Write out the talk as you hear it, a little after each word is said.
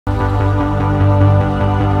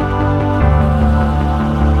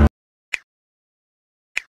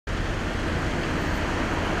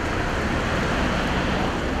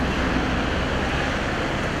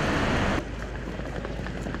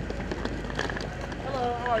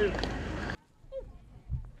How are you?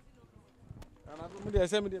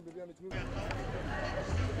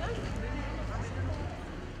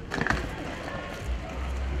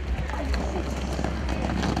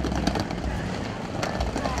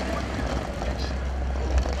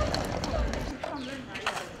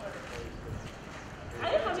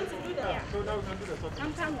 So now we can do the sorting.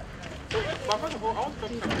 I'm coming. But first of all, I want to talk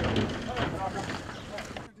to you.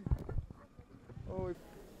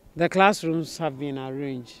 The classrooms have been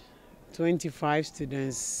arranged. 25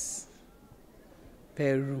 students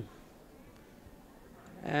per room.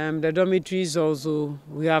 The dormitories also,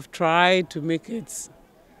 we have tried to make it,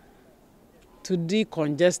 to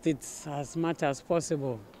decongest it as much as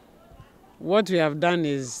possible. What we have done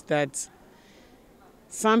is that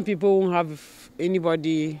some people won't have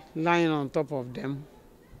anybody lying on top of them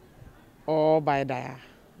or by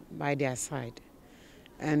their side.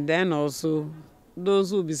 And then also, those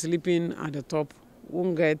who will be sleeping at the top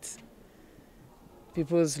won't get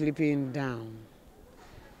people sleeping down.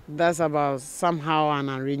 That's about somehow an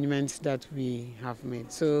arrangement that we have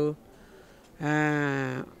made. So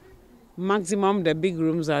maximum the big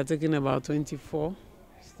rooms are taking about 24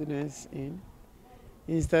 students in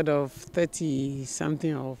instead of 30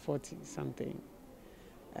 something or 40 something.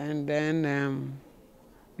 And then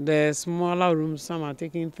the smaller rooms, some are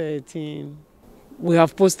taking 13. We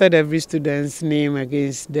have posted every student's name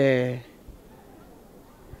against the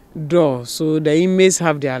door, so the inmates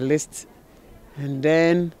have their list. And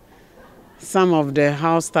then some of the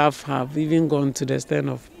house staff have even gone to the extent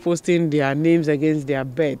of posting their names against their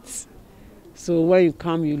beds. So when you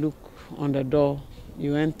come, you look on the door,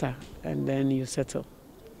 you enter, and then you settle.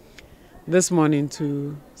 This morning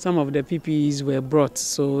too, some of the PPEs were brought,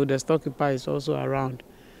 so the storekeeper is also around.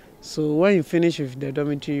 So when you finish with the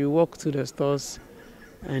dormitory, you walk to the stores,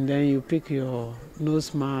 and then you pick your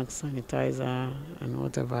nose mask, sanitizer, and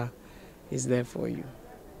whatever is there for you.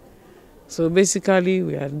 So basically,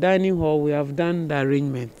 we are dining hall, we have done the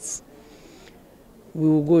arrangements. We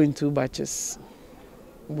will go in 2 batches.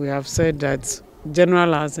 We have said that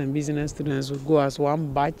general arts and business students will go as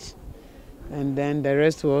 1 batch, and then the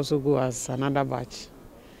rest will also go as another batch.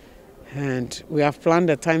 And we have planned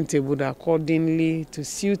the timetable accordingly to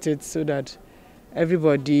suit it so that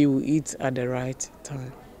everybody will eat at the right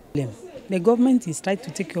time. The government is trying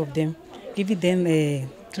to take care of them, giving them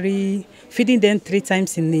feeding them 3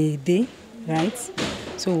 times in a day, right?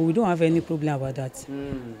 So we don't have any problem about that. So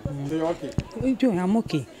you're okay? I'm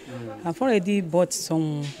okay. I've already bought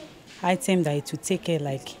some items that it will take care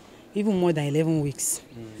like even more than 11 weeks.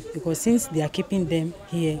 Because since they are keeping them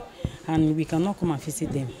here and we cannot come and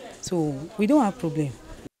visit them, so we don't have problem.